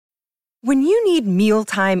When you need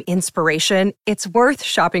mealtime inspiration, it's worth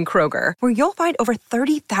shopping Kroger, where you'll find over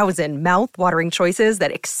 30,000 mouth-watering choices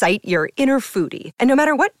that excite your inner foodie. And no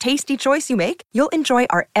matter what tasty choice you make, you'll enjoy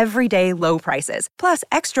our everyday low prices, plus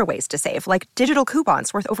extra ways to save, like digital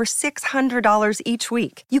coupons worth over $600 each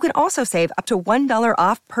week. You can also save up to $1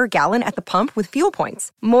 off per gallon at the pump with fuel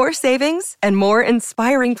points. More savings and more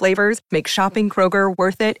inspiring flavors make shopping Kroger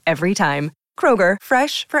worth it every time. Kroger,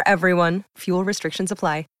 fresh for everyone. Fuel restrictions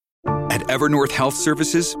apply. At Evernorth Health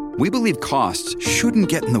Services, we believe costs shouldn't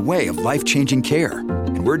get in the way of life-changing care,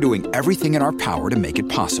 and we're doing everything in our power to make it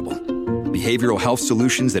possible. Behavioral health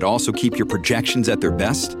solutions that also keep your projections at their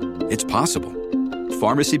best? It's possible.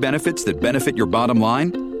 Pharmacy benefits that benefit your bottom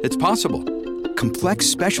line? It's possible. Complex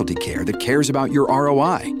specialty care that cares about your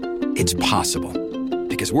ROI? It's possible.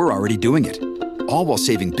 Because we're already doing it. All while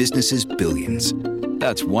saving businesses billions.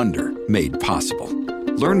 That's Wonder made possible.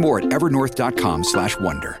 Learn more at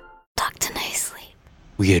evernorth.com/wonder. Dr. Nicely.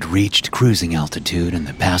 We had reached cruising altitude, and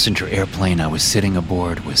the passenger airplane I was sitting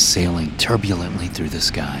aboard was sailing turbulently through the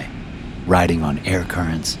sky, riding on air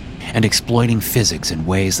currents and exploiting physics in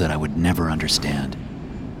ways that I would never understand.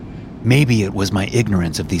 Maybe it was my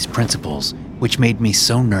ignorance of these principles which made me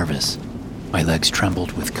so nervous. My legs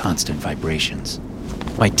trembled with constant vibrations.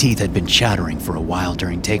 My teeth had been chattering for a while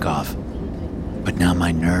during takeoff, but now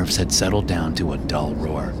my nerves had settled down to a dull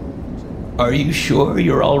roar. "Are you sure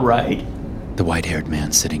you're all right?" The white-haired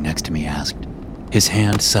man sitting next to me asked, his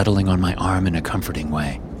hand settling on my arm in a comforting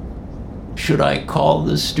way. "Should I call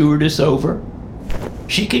the stewardess over?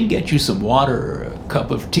 She can get you some water or a cup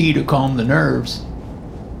of tea to calm the nerves.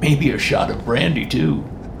 Maybe a shot of brandy, too."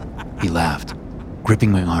 He laughed,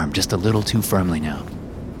 gripping my arm just a little too firmly now.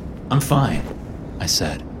 "I'm fine," I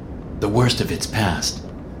said. "The worst of it's past.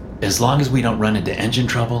 As long as we don't run into engine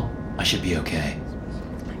trouble, I should be okay."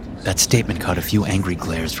 That statement caught a few angry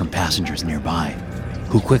glares from passengers nearby,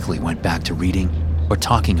 who quickly went back to reading or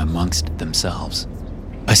talking amongst themselves.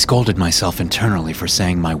 I scolded myself internally for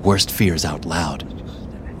saying my worst fears out loud.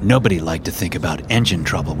 Nobody liked to think about engine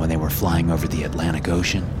trouble when they were flying over the Atlantic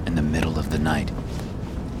Ocean in the middle of the night.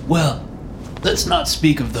 "Well, let's not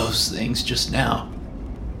speak of those things just now.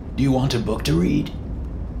 Do you want a book to read?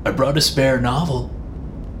 I brought a spare novel.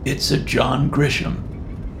 It's a John Grisham."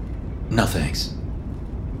 "No thanks."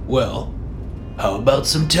 "Well, how about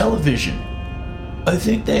some television? I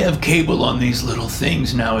think they have cable on these little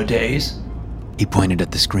things nowadays." He pointed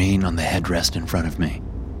at the screen on the headrest in front of me.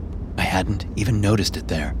 I hadn't even noticed it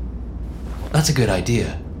there. "That's a good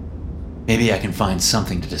idea. Maybe I can find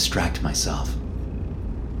something to distract myself."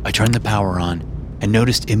 I turned the power on and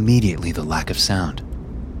noticed immediately the lack of sound.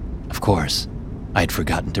 Of course, I had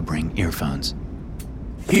forgotten to bring earphones.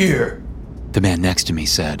 "Here," the man next to me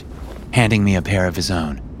said, handing me a pair of his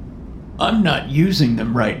own. "I'm not using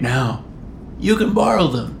them right now. You can borrow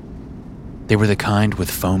them." They were the kind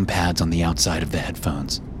with foam pads on the outside of the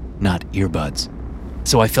headphones, not earbuds,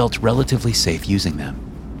 so I felt relatively safe using them,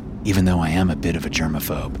 even though I am a bit of a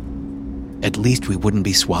germaphobe. At least we wouldn't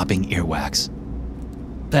be swapping earwax.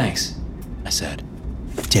 "Thanks," I said,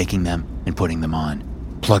 taking them and putting them on,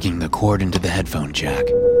 plugging the cord into the headphone jack.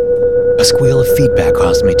 A squeal of feedback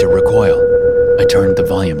caused me to recoil. I turned the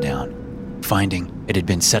volume down, finding it had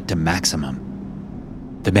been set to maximum.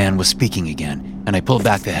 The man was speaking again, and I pulled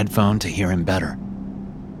back the headphone to hear him better.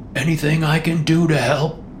 "Anything I can do to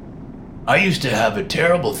help? I used to have a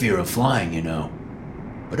terrible fear of flying, you know.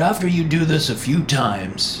 But after you do this a few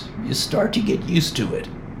times, you start to get used to it."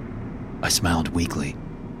 I smiled weakly,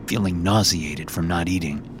 feeling nauseated from not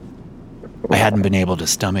eating. I hadn't been able to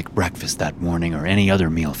stomach breakfast that morning or any other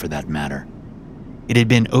meal for that matter. It had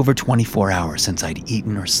been over 24 hours since I'd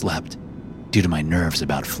eaten or slept, due to my nerves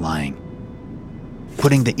about flying.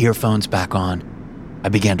 Putting the earphones back on, I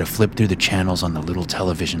began to flip through the channels on the little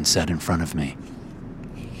television set in front of me.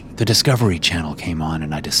 The Discovery Channel came on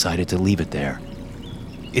and I decided to leave it there.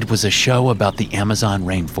 It was a show about the Amazon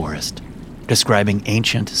rainforest, describing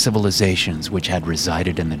ancient civilizations which had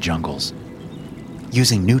resided in the jungles.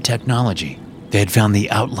 Using new technology, they had found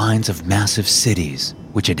the outlines of massive cities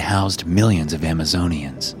which had housed millions of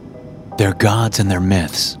Amazonians. Their gods and their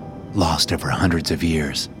myths, lost over hundreds of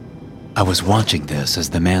years. I was watching this as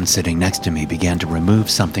the man sitting next to me began to remove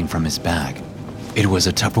something from his bag. It was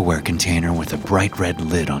a Tupperware container with a bright red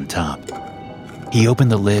lid on top. He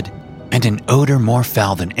opened the lid, and an odor more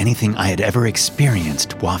foul than anything I had ever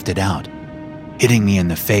experienced wafted out, hitting me in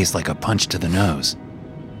the face like a punch to the nose.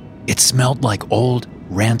 It smelled like old,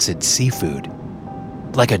 rancid seafood,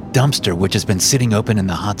 like a dumpster which has been sitting open in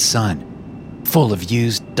the hot sun, full of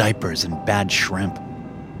used diapers and bad shrimp.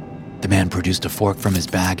 The man produced a fork from his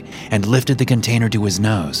bag and lifted the container to his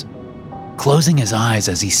nose. closing his eyes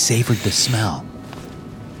as he savored the smell.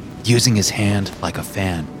 Using his hand like a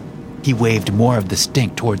fan, he waved more of the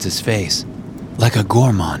stink towards his face, like a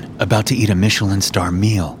gourmand about to eat a Michelin star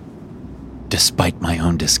meal. Despite my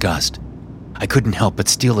own disgust, I couldn't help but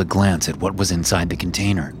steal a glance at what was inside the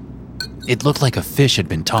container. It looked like a fish had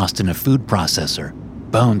been tossed in a food processor,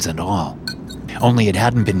 bones and all, only it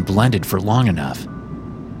hadn't been blended for long enough.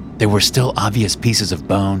 There were still obvious pieces of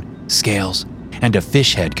bone, scales, and a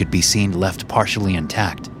fish head could be seen left partially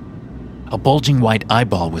intact. A bulging white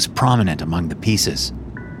eyeball was prominent among the pieces.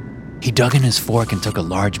 He dug in his fork and took a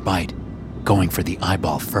large bite, going for the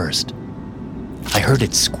eyeball first. I heard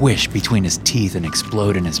it squish between his teeth and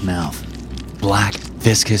explode in his mouth. Black,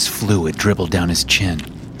 viscous fluid dribbled down his chin,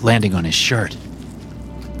 landing on his shirt.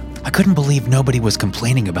 I couldn't believe nobody was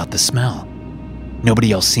complaining about the smell.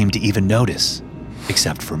 Nobody else seemed to even notice,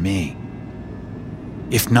 except for me.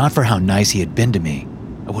 If not for how nice he had been to me,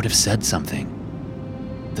 I would have said something.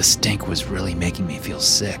 The stink was really making me feel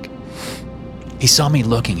sick. He saw me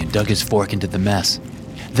looking and dug his fork into the mess,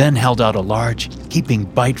 then held out a large, heaping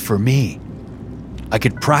bite for me. I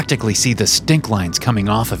could practically see the stink lines coming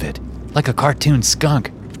off of it, like a cartoon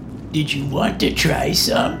skunk. Did you want to try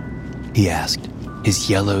some? He asked, his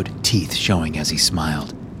yellowed teeth showing as he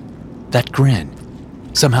smiled. That grin,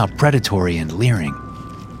 somehow predatory and leering,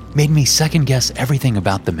 made me second-guess everything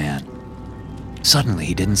about the man. Suddenly,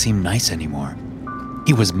 he didn't seem nice anymore.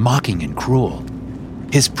 He was mocking and cruel.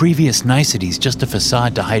 His previous niceties just a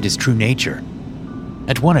facade to hide his true nature.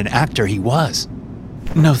 And what an actor he was.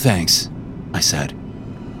 "No thanks," I said,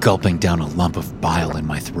 gulping down a lump of bile in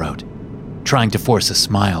my throat, trying to force a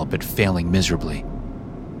smile but failing miserably.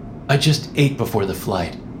 "I just ate before the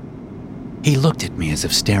flight." He looked at me as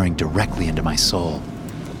if staring directly into my soul.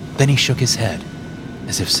 Then he shook his head,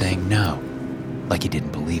 as if saying no, like he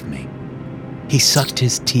didn't believe me. He sucked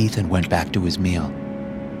his teeth and went back to his meal.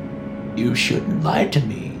 "You shouldn't lie to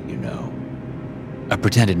me, you know." I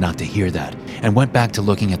pretended not to hear that and went back to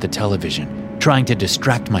looking at the television, trying to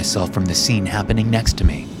distract myself from the scene happening next to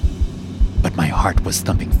me. But my heart was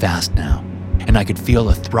thumping fast now, and I could feel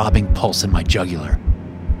a throbbing pulse in my jugular.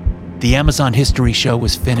 The Amazon History show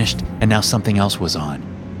was finished, and now something else was on.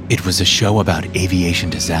 It was a show about aviation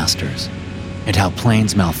disasters and how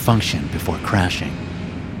planes malfunction before crashing.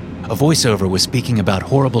 A voiceover was speaking about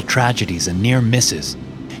horrible tragedies and near misses,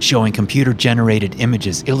 showing computer-generated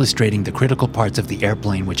images illustrating the critical parts of the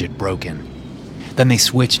airplane which had broken. Then they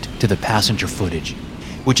switched to the passenger footage,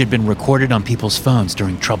 which had been recorded on people's phones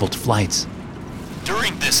during troubled flights.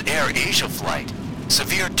 During this Air Asia flight,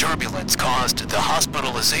 severe turbulence caused the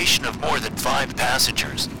hospitalization of more than 5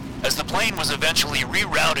 passengers, as the plane was eventually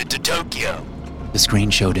rerouted to Tokyo. The screen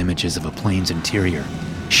showed images of a plane's interior,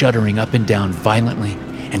 shuddering up and down violently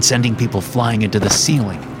and sending people flying into the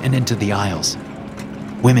ceiling and into the aisles.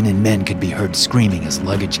 Women and men could be heard screaming as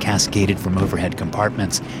luggage cascaded from overhead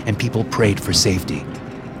compartments and people prayed for safety.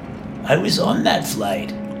 "I was on that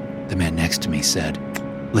flight," the man next to me said,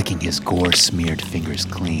 licking his gore-smeared fingers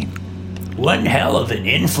clean. "One hell of an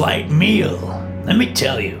in-flight meal, let me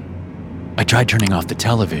tell you." I tried turning off the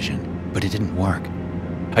television, but it didn't work.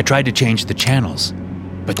 I tried to change the channels,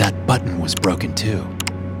 but that button was broken too.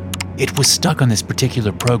 It was stuck on this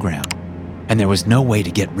particular program, and there was no way to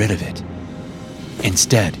get rid of it.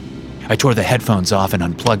 Instead, I tore the headphones off and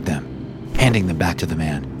unplugged them, handing them back to the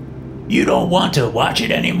man. "You don't want to watch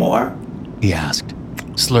it anymore?" he asked,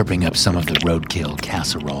 slurping up some of the roadkill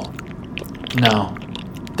casserole. "No,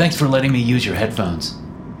 thanks for letting me use your headphones.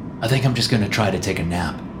 I think I'm just going to try to take a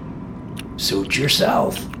nap." "Suit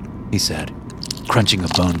yourself," he said, crunching a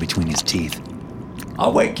bone between his teeth.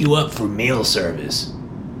 "I'll wake you up for meal service."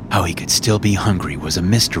 How he could still be hungry was a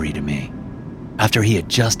mystery to me, after he had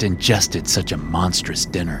just ingested such a monstrous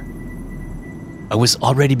dinner. I was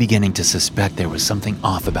already beginning to suspect there was something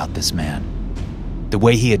off about this man. The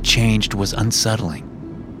way he had changed was unsettling,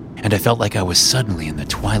 and I felt like I was suddenly in the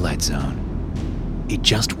Twilight Zone. He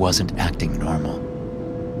just wasn't acting normal.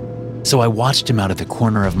 So I watched him out of the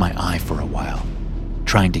corner of my eye for a while,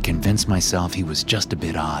 trying to convince myself he was just a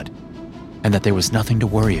bit odd, and that there was nothing to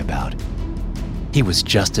worry about. He was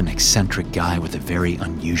just an eccentric guy with a very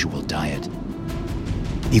unusual diet.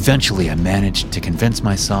 Eventually, I managed to convince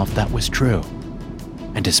myself that was true,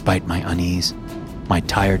 and despite my unease, my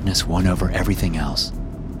tiredness won over everything else,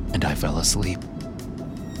 and I fell asleep.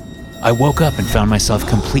 I woke up and found myself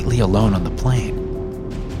completely alone on the plane.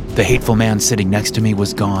 The hateful man sitting next to me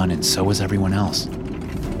was gone, and so was everyone else.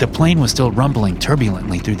 The plane was still rumbling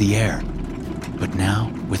turbulently through the air, but now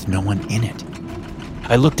with no one in it.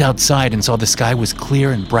 I looked outside and saw the sky was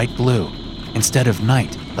clear and bright blue, instead of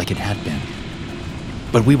night like it had been.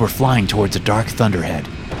 but we were flying towards a dark thunderhead,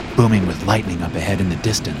 booming with lightning up ahead in the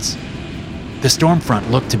distance. The storm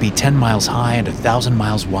front looked to be 10 miles high and 1,000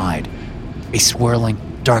 miles wide, a swirling,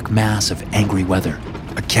 dark mass of angry weather,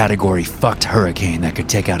 a category fucked hurricane that could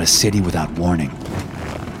take out a city without warning.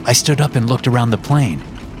 I stood up and looked around the plane,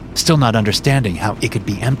 still not understanding how it could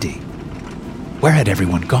be empty. Where had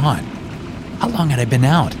everyone gone? How long had I been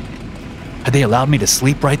out? Had they allowed me to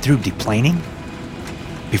sleep right through deplaning?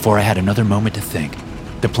 Before I had another moment to think,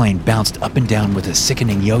 the plane bounced up and down with a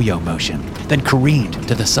sickening yo-yo motion, then careened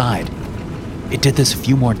to the side. It did this a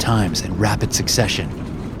few more times in rapid succession,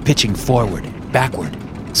 pitching forward, backward,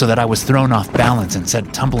 so that I was thrown off balance and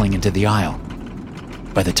sent tumbling into the aisle.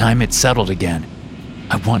 By the time it settled again,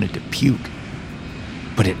 I wanted to puke.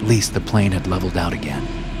 But at least the plane had leveled out again.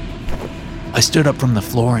 I stood up from the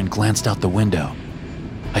floor and glanced out the window.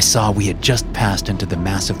 I saw we had just passed into the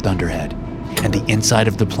massive thunderhead, and the inside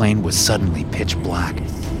of the plane was suddenly pitch black.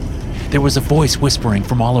 There was a voice whispering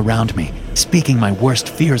from all around me, speaking my worst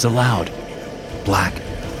fears aloud. Black,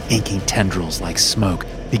 inky tendrils like smoke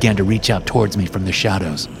began to reach out towards me from the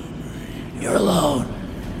shadows. You're alone.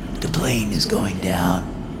 The plane is going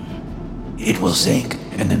down. It will sink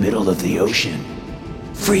in the middle of the ocean.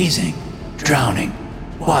 Freezing, drowning,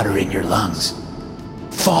 water in your lungs.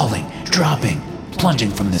 Falling, dropping,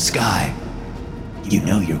 plunging from the sky. You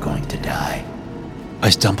know you're going to die. I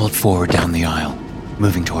stumbled forward down the aisle,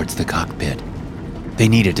 moving towards the cockpit. They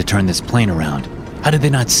needed to turn this plane around. How did they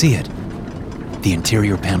not see it? The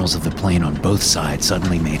interior panels of the plane on both sides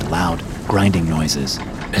suddenly made loud, grinding noises,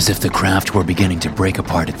 as if the craft were beginning to break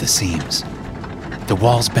apart at the seams. The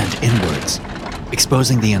walls bent inwards,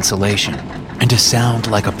 exposing the insulation, and a sound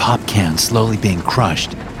like a pop can slowly being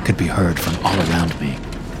crushed could be heard from all around me.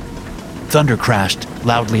 Thunder crashed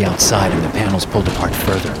loudly outside and the panels pulled apart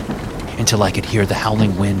further, until I could hear the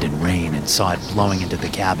howling wind and rain and saw it blowing into the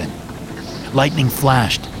cabin. Lightning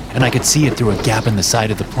flashed, and I could see it through a gap in the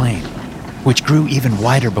side of the plane, which grew even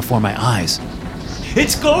wider before my eyes.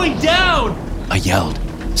 It's going down! I yelled,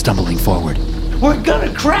 stumbling forward. We're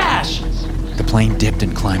gonna crash! The plane dipped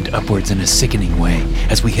and climbed upwards in a sickening way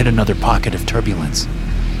as we hit another pocket of turbulence.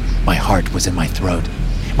 My heart was in my throat,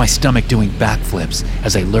 my stomach doing backflips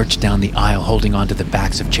as I lurched down the aisle holding onto the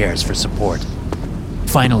backs of chairs for support.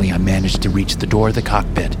 Finally, I managed to reach the door of the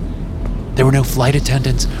cockpit. There were no flight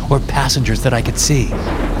attendants or passengers that I could see,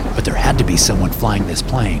 but there had to be someone flying this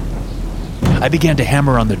plane. I began to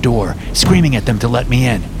hammer on the door, screaming at them to let me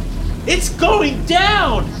in. It's going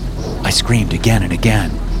down! I screamed again and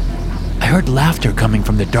again. I heard laughter coming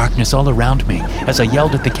from the darkness all around me as I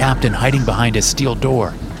yelled at the captain hiding behind his steel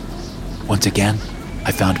door. Once again,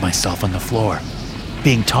 I found myself on the floor,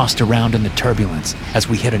 being tossed around in the turbulence as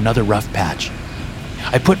we hit another rough patch.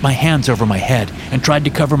 I put my hands over my head and tried to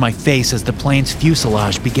cover my face as the plane's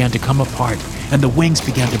fuselage began to come apart and the wings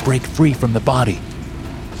began to break free from the body.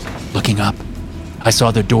 Looking up, I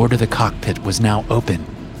saw the door to the cockpit was now open,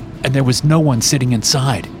 and there was no one sitting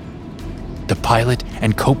inside. The pilot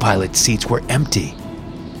and co-pilot seats were empty.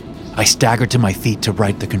 I staggered to my feet to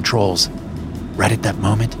right the controls. Right at that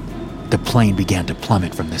moment, the plane began to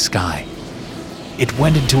plummet from the sky. It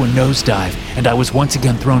went into a nosedive, and I was once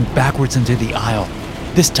again thrown backwards into the aisle,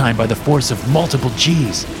 this time by the force of multiple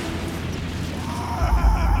G's.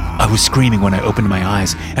 I was screaming when I opened my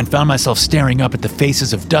eyes and found myself staring up at the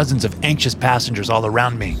faces of dozens of anxious passengers all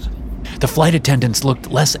around me. The flight attendants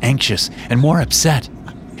looked less anxious and more upset,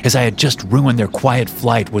 as I had just ruined their quiet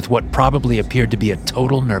flight with what probably appeared to be a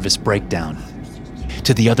total nervous breakdown.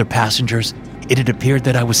 To the other passengers, it had appeared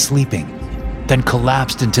that I was sleeping, then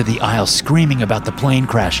collapsed into the aisle screaming about the plane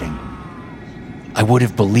crashing. I would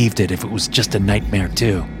have believed it if it was just a nightmare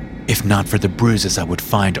too, if not for the bruises I would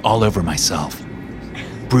find all over myself.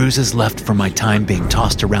 Bruises left from my time being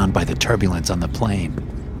tossed around by the turbulence on the plane.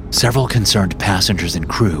 Several concerned passengers and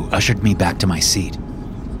crew ushered me back to my seat,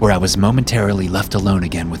 where I was momentarily left alone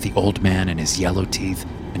again with the old man and his yellow teeth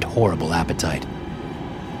and horrible appetite.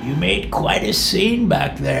 You made quite a scene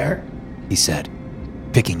back there, he said,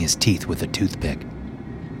 picking his teeth with a toothpick.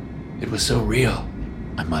 It was so real,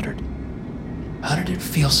 I muttered. How did it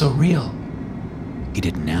feel so real? He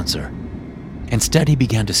didn't answer. Instead, he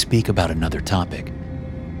began to speak about another topic.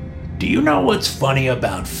 Do you know what's funny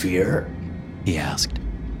about fear? He asked.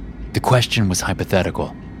 The question was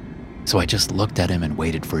hypothetical, so I just looked at him and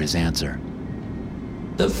waited for his answer.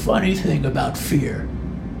 The funny thing about fear,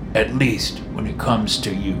 at least when it comes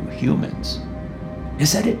to you humans,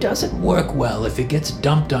 is that it doesn't work well if it gets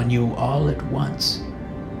dumped on you all at once.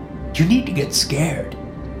 You need to get scared,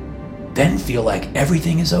 then feel like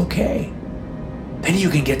everything is okay. Then you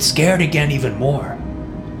can get scared again even more.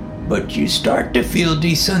 but you start to feel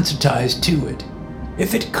desensitized to it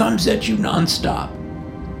if it comes at you nonstop.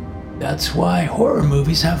 That's why horror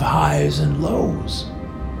movies have highs and lows.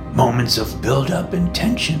 Moments of build-up and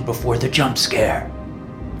tension before the jump scare.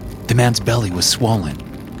 The man's belly was swollen,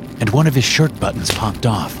 and one of his shirt buttons popped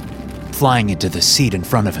off, flying into the seat in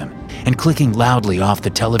front of him and clicking loudly off the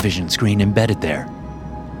television screen embedded there.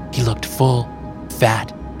 He looked full,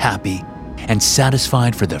 fat, happy, and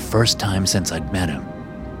satisfied for the first time since I'd met him,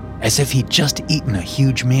 as if he'd just eaten a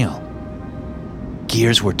huge meal.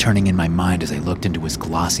 Gears were turning in my mind as I looked into his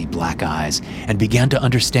glossy black eyes and began to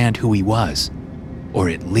understand who he was, or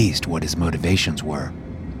at least what his motivations were.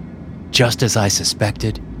 Just as I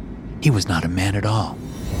suspected, he was not a man at all.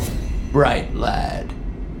 "Bright lad,"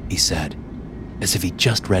 he said, as if he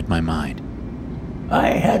just read my mind.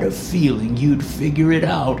 "I had a feeling you'd figure it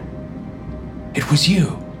out." "It was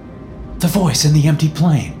you. The voice in the empty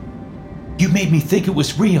plane. You made me think it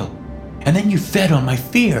was real, and then you fed on my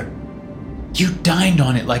fear. You dined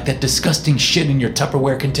on it like that disgusting shit in your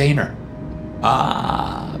Tupperware container."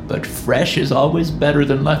 "Ah, but fresh is always better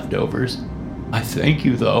than leftovers. I thank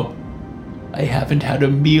you, though. I haven't had a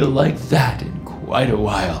meal like that in quite a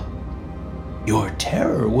while. Your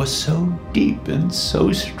terror was so deep and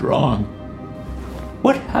so strong.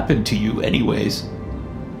 What happened to you anyways?"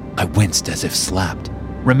 I winced as if slapped,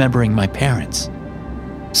 remembering my parents.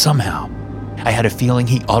 Somehow, I had a feeling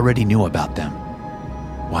he already knew about them.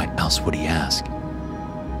 Why else would he ask?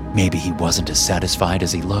 Maybe he wasn't as satisfied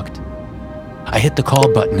as he looked. I hit the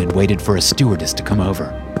call button and waited for a stewardess to come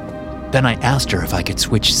over. Then I asked her if I could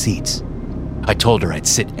switch seats. I told her I'd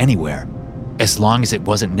sit anywhere, as long as it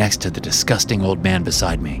wasn't next to the disgusting old man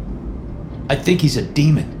beside me. "I think he's a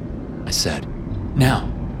demon," I said. "Now,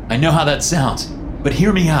 I know how that sounds, but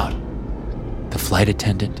hear me out." The flight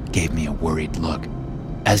attendant gave me a worried look,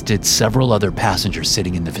 as did several other passengers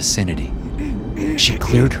sitting in the vicinity. She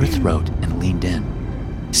cleared her throat and leaned in,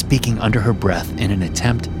 speaking under her breath in an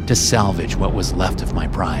attempt to salvage what was left of my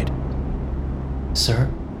pride. "Sir,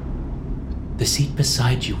 the seat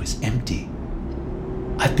beside you is empty.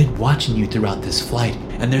 I've been watching you throughout this flight,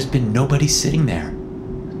 and there's been nobody sitting there.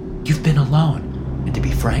 You've been alone, and to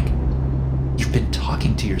be frank, you've been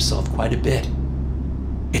talking to yourself quite a bit.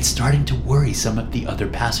 It's starting to worry some of the other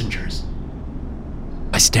passengers."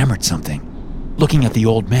 I stammered something, looking at the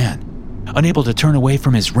old man, unable to turn away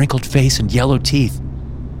from his wrinkled face and yellow teeth,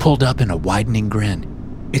 pulled up in a widening grin.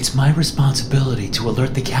 "It's my responsibility to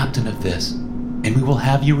alert the captain of this, and we will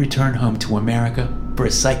have you return home to America for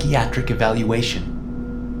a psychiatric evaluation.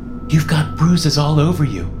 You've got bruises all over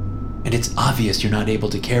you, and it's obvious you're not able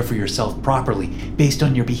to care for yourself properly based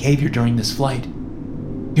on your behavior during this flight.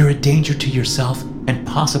 You're a danger to yourself and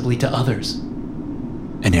possibly to others."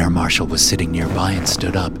 An air marshal was sitting nearby and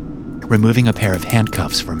stood up, removing a pair of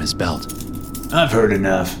handcuffs from his belt. "I've heard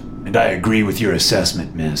enough, and I agree with your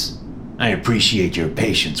assessment, miss. I appreciate your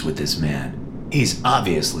patience with this man. He's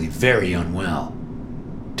obviously very unwell."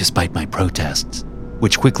 Despite my protests,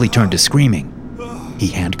 which quickly turned to screaming, he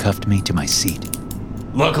handcuffed me to my seat.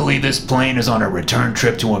 "Luckily, this plane is on a return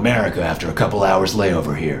trip to America after a couple hours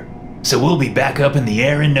layover here, so we'll be back up in the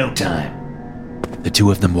air in no time." The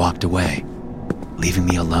two of them walked away, leaving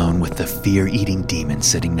me alone with the fear-eating demon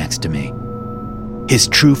sitting next to me. His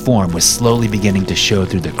true form was slowly beginning to show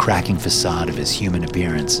through the cracking facade of his human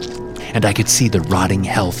appearance, and I could see the rotting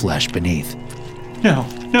hell flesh beneath. No,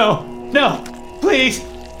 please,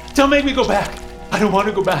 don't make me go back. I don't want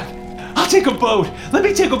to go back. I'll take a boat. Let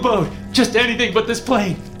me take a boat. Just anything but this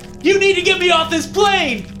plane. You need to get me off this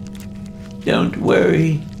plane." "Don't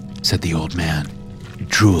worry," said the old man,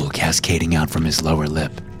 drool cascading out from his lower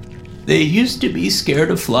lip. "They used to be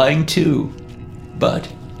scared of flying too, but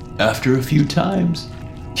after a few times,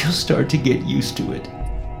 you'll start to get used to it."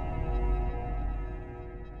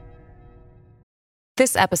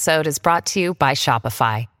 This episode is brought to you by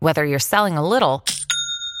Shopify. Whether you're selling a little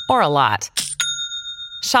or a lot,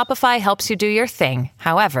 Shopify helps you do your thing,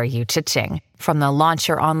 however you cha-ching. From the launch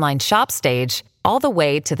your online shop stage, all the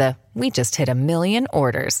way to the we just hit 1 million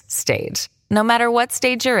orders stage. No matter what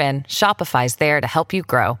stage you're in, Shopify's there to help you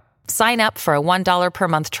grow. Sign up for a $1 per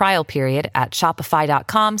month trial period at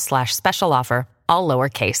shopify.com/special offer, all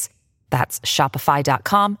lowercase. That's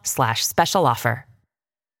shopify.com/special offer.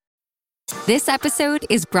 This episode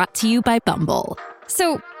is brought to you by Bumble.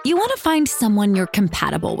 So, you want to find someone you're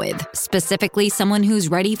compatible with, specifically someone who's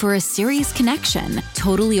ready for a serious connection,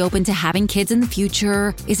 totally open to having kids in the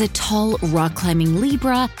future, is a tall, rock-climbing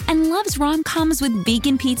Libra, and loves rom-coms with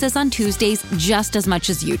vegan pizzas on Tuesdays just as much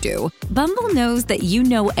as you do. Bumble knows that you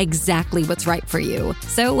know exactly what's right for you.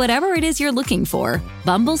 So whatever it is you're looking for,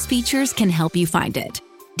 Bumble's features can help you find it.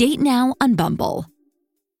 Date now on Bumble.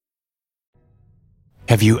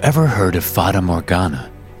 Have you ever heard of Fata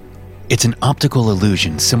Morgana? It's an optical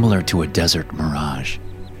illusion similar to a desert mirage.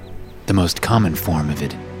 The most common form of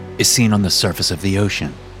it is seen on the surface of the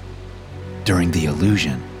ocean. During the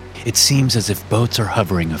illusion, it seems as if boats are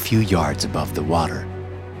hovering a few yards above the water.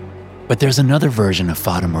 But there's another version of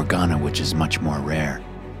Fata Morgana which is much more rare.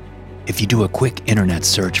 If you do a quick internet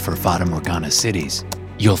search for Fata Morgana cities,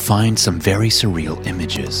 you'll find some very surreal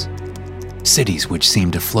images. Cities which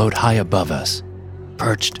seem to float high above us,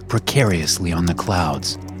 perched precariously on the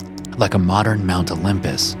clouds, like a modern Mount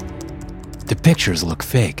Olympus. The pictures look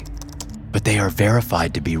fake, but they are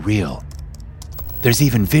verified to be real. There's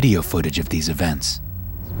even video footage of these events.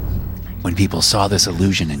 When people saw this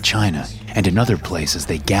illusion in China and in other places,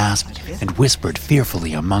 they gasped and whispered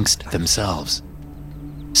fearfully amongst themselves.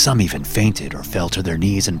 Some even fainted or fell to their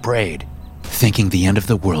knees and prayed, thinking the end of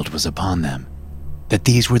the world was upon them, that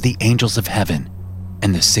these were the angels of heaven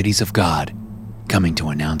and the cities of God coming to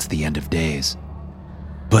announce the end of days.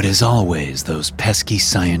 But as always, those pesky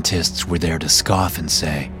scientists were there to scoff and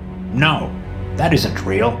say, "No, that isn't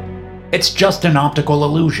real. It's just an optical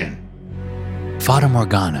illusion." Fata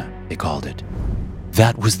Morgana, they called it.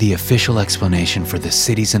 That was the official explanation for the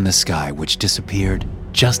cities in the sky which disappeared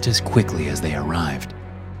just as quickly as they arrived.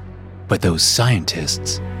 But those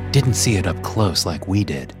scientists didn't see it up close like we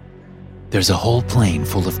did. There's a whole plane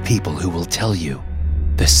full of people who will tell you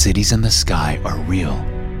the cities in the sky are real.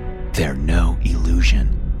 They're no illusion.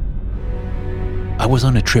 I was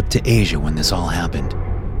on a trip to Asia when this all happened.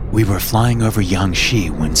 We were flying over Yangshi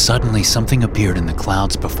when suddenly something appeared in the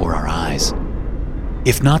clouds before our eyes.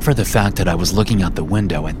 If not for the fact that I was looking out the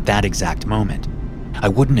window at that exact moment, I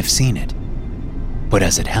wouldn't have seen it. But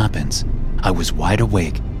as it happens, I was wide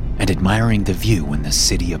awake and admiring the view when the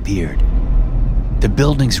city appeared. The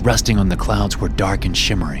buildings resting on the clouds were dark and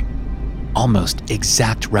shimmering, almost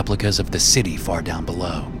exact replicas of the city far down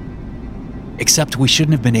below. Except we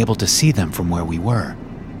shouldn't have been able to see them from where we were.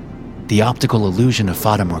 The optical illusion of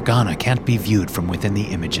Fata Morgana can't be viewed from within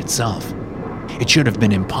the image itself. It should have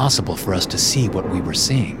been impossible for us to see what we were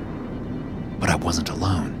seeing. But I wasn't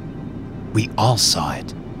alone. We all saw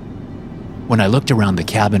it. When I looked around the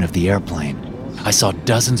cabin of the airplane, I saw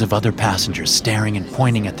dozens of other passengers staring and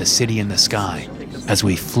pointing at the city in the sky as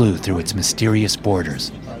we flew through its mysterious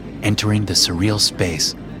borders, entering the surreal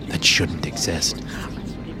space that shouldn't exist.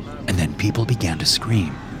 And then people began to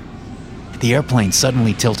scream. The airplane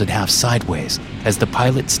suddenly tilted half sideways as the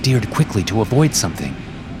pilot steered quickly to avoid something.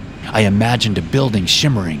 I imagined a building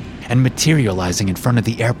shimmering and materializing in front of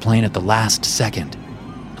the airplane at the last second,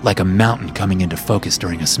 like a mountain coming into focus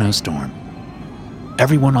during a snowstorm.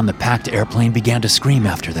 Everyone on the packed airplane began to scream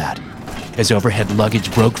after that, as overhead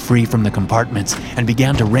luggage broke free from the compartments and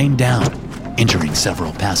began to rain down, injuring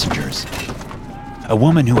several passengers. A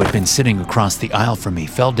woman who had been sitting across the aisle from me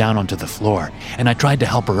fell down onto the floor, and I tried to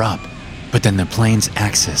help her up, but then the plane's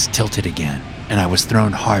axis tilted again, and I was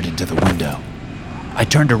thrown hard into the window. I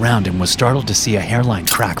turned around and was startled to see a hairline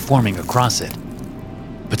crack forming across it.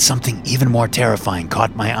 But something even more terrifying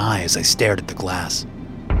caught my eye as I stared at the glass.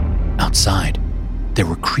 Outside, there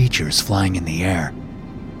were creatures flying in the air.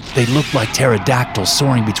 They looked like pterodactyls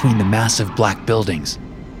soaring between the massive black buildings.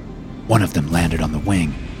 One of them landed on the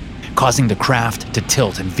wing, causing the craft to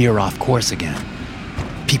tilt and veer off course again.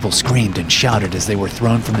 People screamed and shouted as they were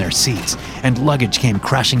thrown from their seats, and luggage came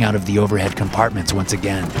crashing out of the overhead compartments once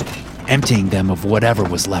again, emptying them of whatever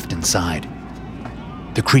was left inside.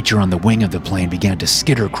 The creature on the wing of the plane began to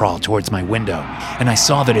skitter crawl towards my window, and I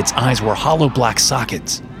saw that its eyes were hollow black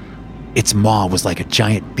sockets. Its maw was like a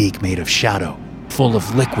giant beak made of shadow, full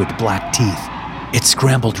of liquid black teeth. It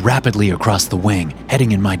scrambled rapidly across the wing,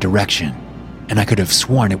 heading in my direction, and I could have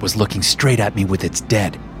sworn it was looking straight at me with its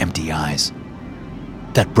dead, empty eyes.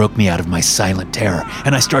 That broke me out of my silent terror,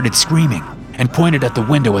 and I started screaming and pointed at the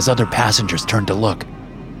window as other passengers turned to look.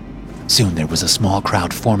 Soon there was a small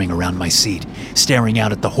crowd forming around my seat, staring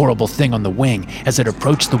out at the horrible thing on the wing as it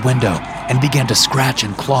approached the window and began to scratch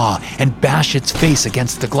and claw and bash its face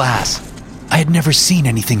against the glass. I had never seen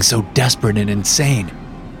anything so desperate and insane,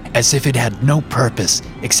 as if it had no purpose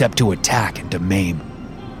except to attack and to maim.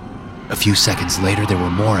 A few seconds later, there were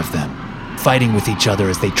more of them, fighting with each other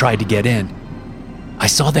as they tried to get in. I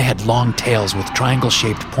saw they had long tails with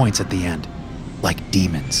triangle-shaped points at the end, like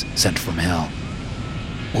demons sent from hell.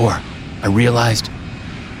 Or, I realized,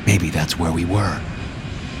 maybe that's where we were.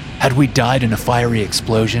 Had we died in a fiery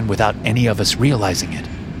explosion without any of us realizing it?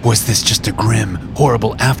 Was this just a grim,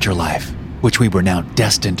 horrible afterlife, which we were now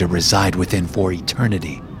destined to reside within for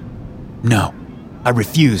eternity? No, I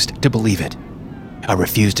refused to believe it. I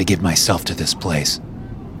refused to give myself to this place.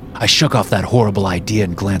 I shook off that horrible idea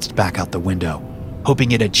and glanced back out the window,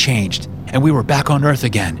 hoping it had changed and we were back on Earth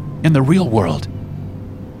again, in the real world.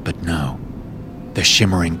 But no. The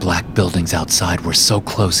shimmering black buildings outside were so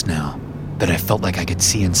close now that I felt like I could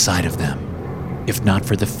see inside of them, if not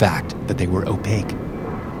for the fact that they were opaque.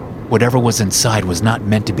 Whatever was inside was not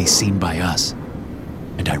meant to be seen by us,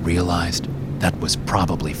 and I realized that was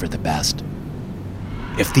probably for the best.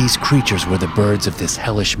 If these creatures were the birds of this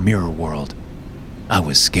hellish mirror world, I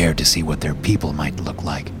was scared to see what their people might look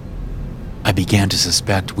like. I began to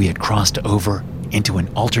suspect we had crossed over into an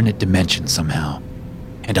alternate dimension somehow,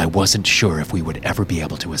 and I wasn't sure if we would ever be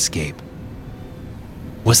able to escape.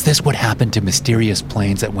 Was this what happened to mysterious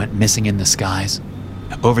planes that went missing in the skies,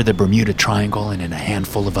 over the Bermuda Triangle and in a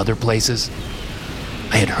handful of other places?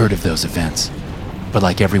 I had heard of those events, but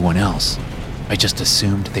like everyone else, I just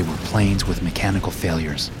assumed they were planes with mechanical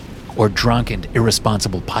failures, or drunk and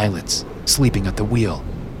irresponsible pilots sleeping at the wheel.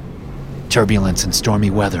 Turbulence and stormy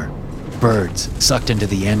weather, birds sucked into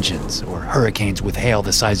the engines, or hurricanes with hail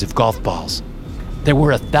the size of golf balls. There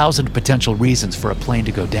were 1,000 potential reasons for a plane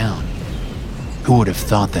to go down. Who would have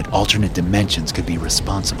thought that alternate dimensions could be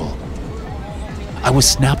responsible? I was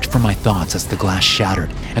snapped from my thoughts as the glass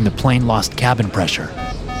shattered and the plane lost cabin pressure.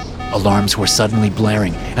 Alarms were suddenly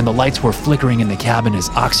blaring and the lights were flickering in the cabin as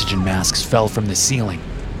oxygen masks fell from the ceiling.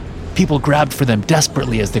 People grabbed for them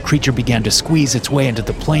desperately as the creature began to squeeze its way into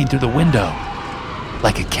the plane through the window.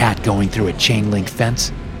 Like a cat going through a chain-link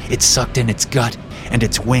fence, it sucked in its gut and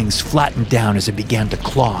its wings flattened down as it began to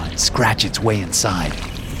claw and scratch its way inside.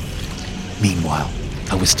 Meanwhile,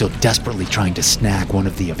 I was still desperately trying to snag one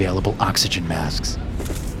of the available oxygen masks.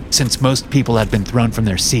 Since most people had been thrown from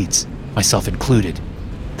their seats, myself included,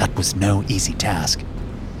 that was no easy task.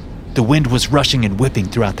 The wind was rushing and whipping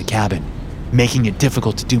throughout the cabin, making it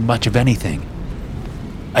difficult to do much of anything.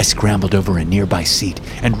 I scrambled over a nearby seat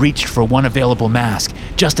and reached for one available mask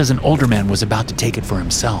just as an older man was about to take it for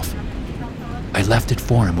himself. I left it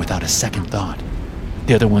for him without a second thought.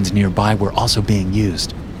 The other ones nearby were also being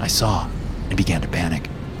used, I saw, and began to panic.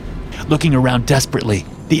 Looking around desperately,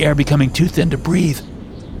 the air becoming too thin to breathe,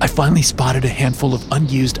 I finally spotted a handful of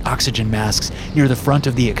unused oxygen masks near the front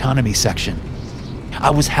of the economy section. I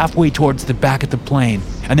was halfway towards the back of the plane,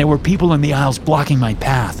 and there were people in the aisles blocking my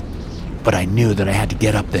path. But I knew that I had to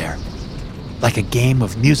get up there. Like a game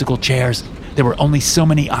of musical chairs, there were only so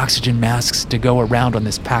many oxygen masks to go around on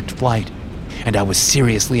this packed flight, and I was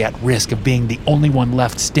seriously at risk of being the only one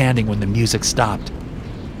left standing when the music stopped.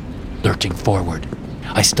 Lurching forward,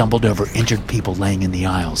 I stumbled over injured people laying in the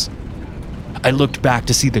aisles. I looked back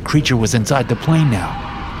to see the creature was inside the plane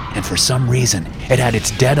now, and for some reason, it had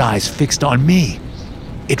its dead eyes fixed on me.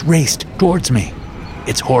 It raced towards me,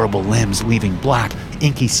 its horrible limbs leaving black,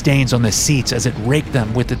 inky stains on the seats as it raked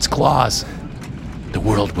them with its claws. The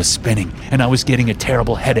world was spinning, and I was getting a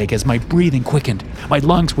terrible headache as my breathing quickened. My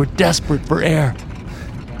lungs were desperate for air.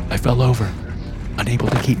 I fell over, unable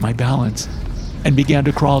to keep my balance, and began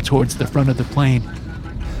to crawl towards the front of the plane,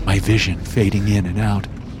 my vision fading in and out.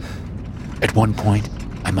 At one point,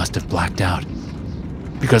 I must have blacked out,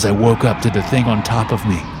 because I woke up to the thing on top of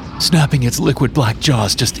me, snapping its liquid black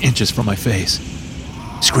jaws just inches from my face.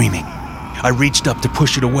 Screaming, I reached up to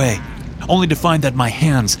push it away, only to find that my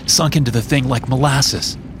hands sunk into the thing like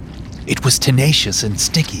molasses. It was tenacious and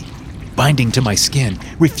sticky, binding to my skin,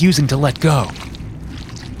 refusing to let go.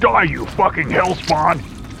 Die, you fucking hellspawn!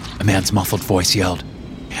 A man's muffled voice yelled,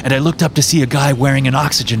 and I looked up to see a guy wearing an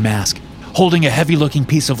oxygen mask, holding a heavy-looking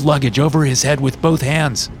piece of luggage over his head with both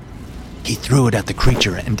hands. He threw it at the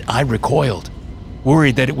creature, and I recoiled,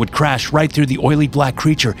 worried that it would crash right through the oily black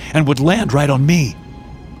creature and would land right on me.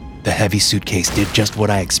 The heavy suitcase did just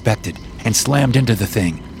what I expected and slammed into the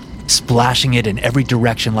thing, splashing it in every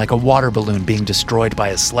direction like a water balloon being destroyed by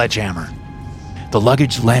a sledgehammer. The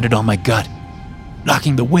luggage landed on my gut,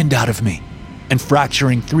 knocking the wind out of me and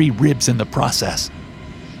fracturing 3 ribs in the process.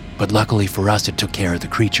 But luckily for us, it took care of the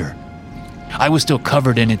creature. I was still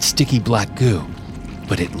covered in its sticky black goo,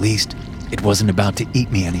 but at least it wasn't about to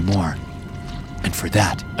eat me anymore. And for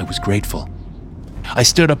that, I was grateful. I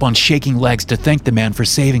stood up on shaking legs to thank the man for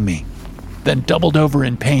saving me, then doubled over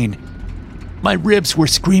in pain. My ribs were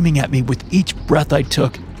screaming at me with each breath I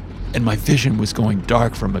took, and my vision was going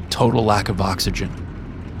dark from a total lack of oxygen.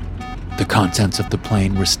 The contents of the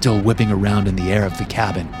plane were still whipping around in the air of the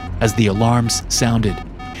cabin as the alarms sounded,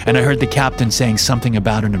 and I heard the captain saying something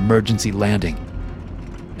about an emergency landing.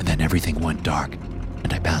 And then everything went dark,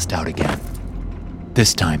 and I passed out again,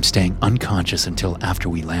 this time staying unconscious until after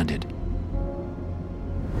we landed.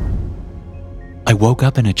 I woke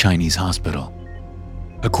up in a Chinese hospital.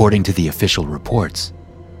 According to the official reports,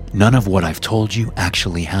 none of what I've told you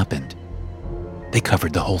actually happened. They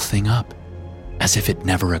covered the whole thing up, as if it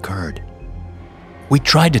never occurred. We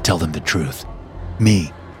tried to tell them the truth.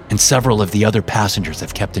 Me and several of the other passengers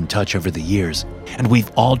have kept in touch over the years, and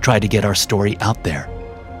we've all tried to get our story out there.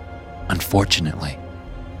 Unfortunately,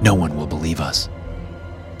 no one will believe us.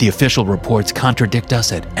 The official reports contradict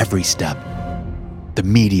us at every step. The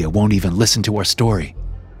media won't even listen to our story,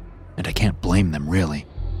 and I can't blame them, really.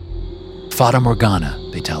 Fata Morgana,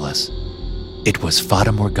 they tell us. It was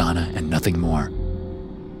Fata Morgana and nothing more.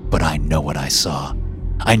 But I know what I saw.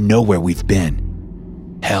 I know where we've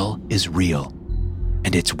been. Hell is real,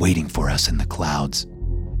 and it's waiting for us in the clouds.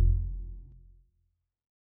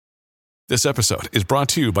 This episode is brought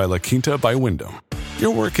to you by La Quinta by Wyndham.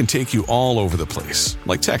 Your work can take you all over the place,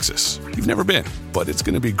 like Texas. You've never been, but it's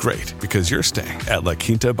going to be great because you're staying at La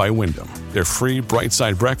Quinta by Wyndham. Their free Bright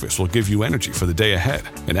Side breakfast will give you energy for the day ahead.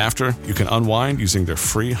 And after, you can unwind using their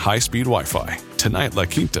free high-speed Wi-Fi. Tonight, La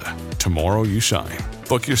Quinta. Tomorrow, you shine.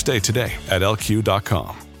 Book your stay today at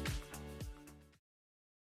LQ.com.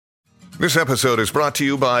 This episode is brought to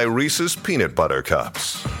you by Reese's Peanut Butter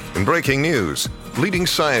Cups. In breaking news, leading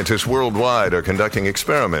scientists worldwide are conducting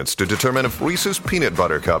experiments to determine if Reese's Peanut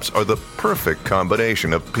Butter Cups are the perfect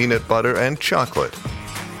combination of peanut butter and chocolate.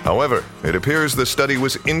 However, it appears the study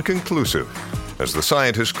was inconclusive, as the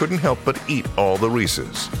scientists couldn't help but eat all the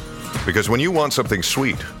Reese's. Because when you want something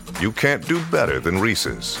sweet, you can't do better than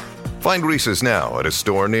Reese's. Find Reese's now at a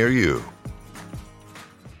store near you.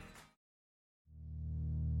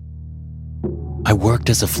 I worked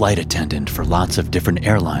as a flight attendant for lots of different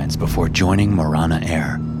airlines before joining Marana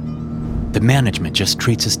Air. The management just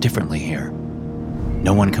treats us differently here.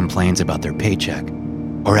 No one complains about their paycheck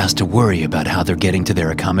or has to worry about how they're getting to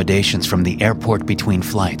their accommodations from the airport between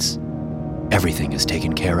flights. Everything is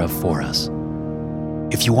taken care of for us.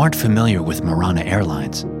 If you aren't familiar with Marana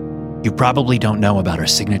Airlines, you probably don't know about our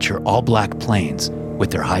signature all-black planes with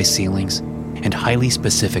their high ceilings and highly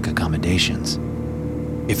specific accommodations.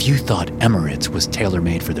 If you thought Emirates was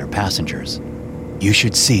tailor-made for their passengers, you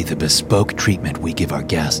should see the bespoke treatment we give our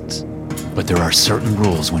guests. But there are certain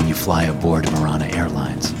rules when you fly aboard Marana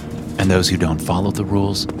Airlines, and those who don't follow the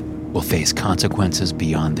rules will face consequences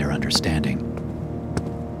beyond their understanding.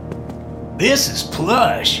 This is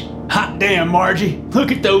plush. Hot damn, Margie.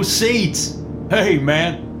 Look at those seats. Hey,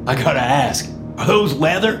 man, I gotta ask, are those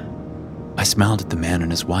leather? I smiled at the man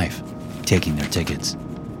and his wife, taking their tickets.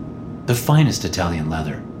 The finest Italian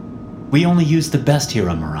leather. We only use the best here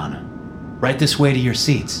on Marana. Right this way to your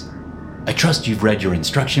seats. I trust you've read your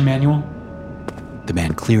instruction manual? The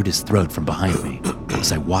man cleared his throat from behind me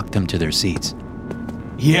as I walked them to their seats.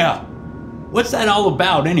 Yeah. What's that all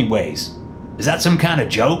about anyways? Is that some kind of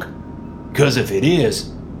joke? Because if it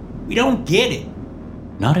is, we don't get it.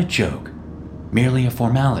 Not a joke, merely a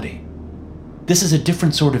formality. This is a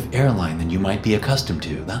different sort of airline than you might be accustomed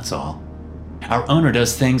to, that's all. Our owner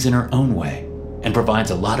does things in her own way and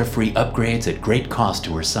provides a lot of free upgrades at great cost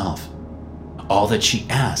to herself. All that she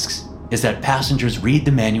asks is that passengers read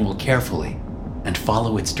the manual carefully and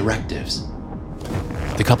follow its directives.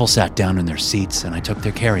 The couple sat down in their seats and I took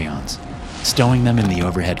their carry-ons, stowing them in the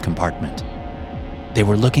overhead compartment. They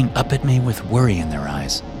were looking up at me with worry in their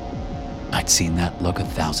eyes. I'd seen that look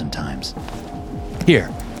 1,000 times. Here,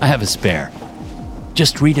 I have a spare.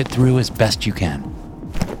 Just read it through as best you can.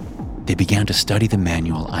 They began to study the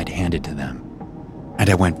manual I'd handed to them, and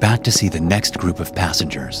I went back to see the next group of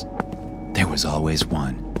passengers. There was always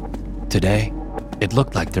one. Today, it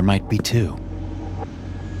looked like there might be two.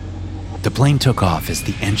 The plane took off as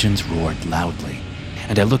the engines roared loudly,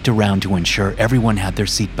 and I looked around to ensure everyone had their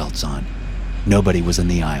seatbelts on. Nobody was in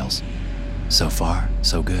the aisles. So far,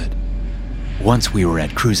 so good. Once we were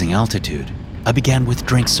at cruising altitude, I began with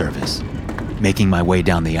drink service. Making my way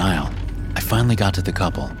down the aisle, I finally got to the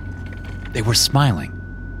couple. They were smiling,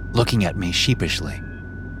 looking at me sheepishly.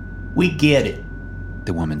 We get it,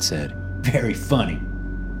 the woman said. Very funny.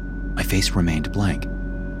 My face remained blank.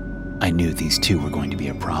 I knew these two were going to be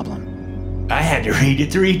a problem. I had to read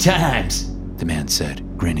it 3 times, the man said,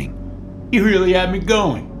 grinning. You really had me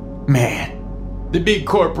going. Man, the big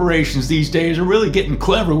corporations these days are really getting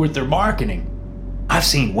clever with their marketing. I've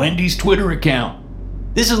seen Wendy's Twitter account.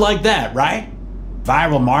 This is like that, right?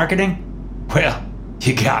 Viral marketing? Well,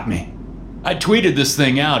 you got me. I tweeted this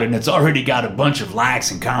thing out and it's already got a bunch of likes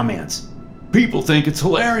and comments. People think it's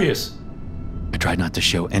hilarious. I tried not to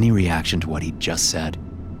show any reaction to what he'd just said.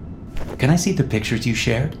 Can I see the pictures you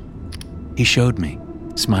shared? He showed me,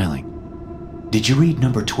 smiling. Did you read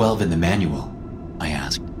number 12 in the manual? I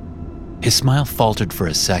asked. His smile faltered for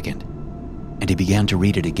a second, and he began to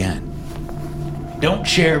read it again. Don't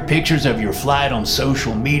share pictures of your flight on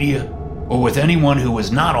social media or with anyone who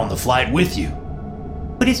was not on the flight with you.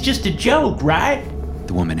 But it's just a joke, right?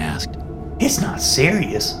 The woman asked. It's not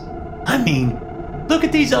serious. I mean, look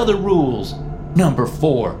at these other rules. Number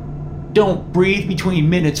 4, don't breathe between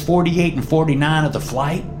minutes 48 and 49 of the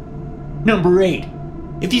flight. Number 8,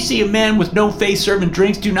 if you see a man with no face serving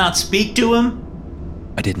drinks, do not speak to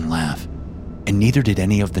him. I didn't laugh, and neither did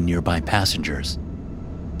any of the nearby passengers.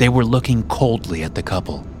 They were looking coldly at the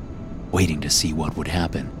couple, waiting to see what would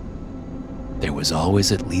happen. There was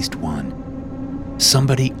always at least one.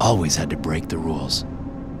 Somebody always had to break the rules.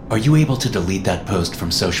 Are you able to delete that post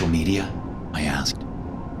from social media? I asked.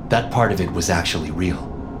 That part of it was actually real.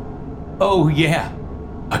 Oh yeah,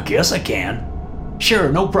 I guess I can.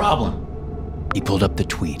 Sure, no problem. He pulled up the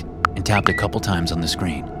tweet and tapped a couple times on the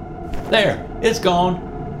screen. There, it's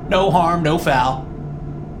gone. No harm, no foul.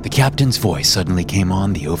 The captain's voice suddenly came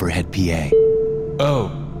on the overhead PA.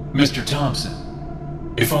 Oh, Mr.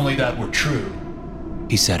 Thompson, if only that were true,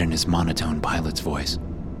 he said in his monotone pilot's voice.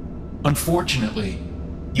 Unfortunately,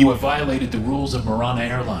 you have violated the rules of Marana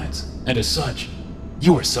Airlines, and as such,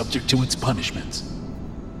 you are subject to its punishments.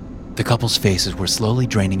 The couple's faces were slowly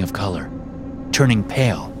draining of color, turning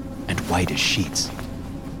pale and white as sheets.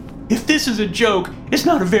 If this is a joke, it's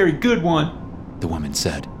not a very good one, the woman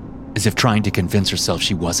said, as if trying to convince herself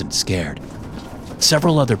she wasn't scared.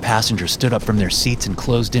 Several other passengers stood up from their seats and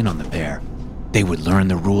closed in on the pair. They would learn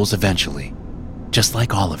the rules eventually, just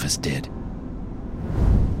like all of us did.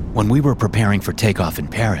 When we were preparing for takeoff in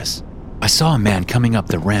Paris, I saw a man coming up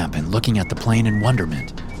the ramp and looking at the plane in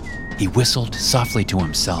wonderment. He whistled softly to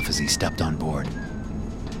himself as he stepped on board.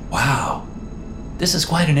 Wow, this is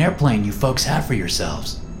quite an airplane you folks have for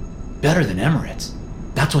yourselves. Better than Emirates.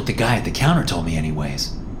 That's what the guy at the counter told me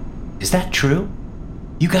anyways. Is that true?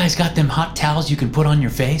 You guys got them hot towels you can put on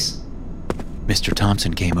your face? Mr.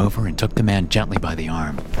 Thompson came over and took the man gently by the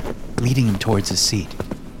arm, leading him towards his seat.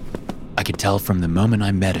 I could tell from the moment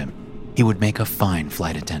I met him, he would make a fine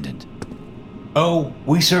flight attendant. Oh,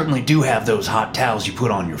 we certainly do have those hot towels you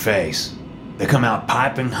put on your face. They come out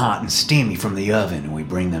piping hot and steamy from the oven, and we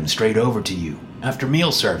bring them straight over to you after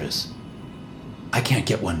meal service. I can't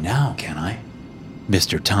get one now, can I?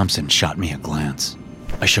 Mr. Thompson shot me a glance.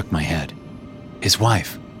 I shook my head. His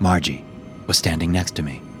wife, Margie, was standing next to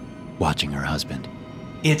me, watching her husband.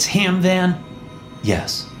 It's him then?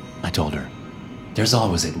 Yes, I told her. There's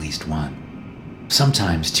always at least one.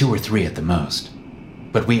 Sometimes 2 or 3 at the most.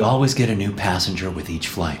 But we always get a new passenger with each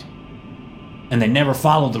flight. And they never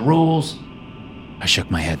follow the rules? I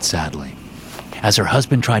shook my head sadly, as her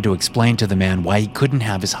husband tried to explain to the man why he couldn't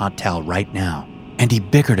have his hot towel right now, and he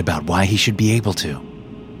bickered about why he should be able to.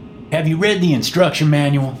 Have you read the instruction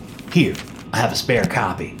manual? Here, I have a spare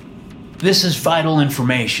copy. This is vital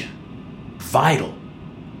information. Vital.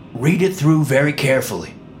 Read it through very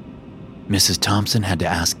carefully. Mrs. Thompson had to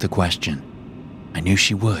ask the question. I knew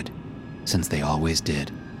she would, since they always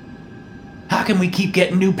did. How can we keep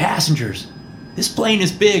getting new passengers? This plane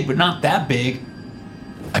is big, but not that big.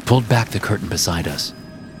 I pulled back the curtain beside us,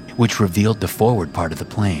 which revealed the forward part of the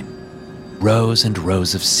plane. Rows and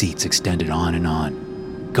rows of seats extended on and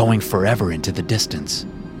on, going forever into the distance.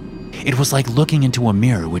 It was like looking into a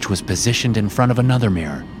mirror which was positioned in front of another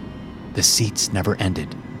mirror. The seats never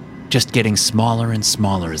ended, just getting smaller and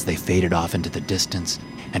smaller as they faded off into the distance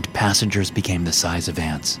and passengers became the size of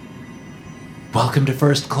ants. Welcome to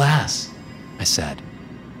first class, I said.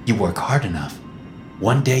 You work hard enough.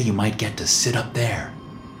 One day you might get to sit up there.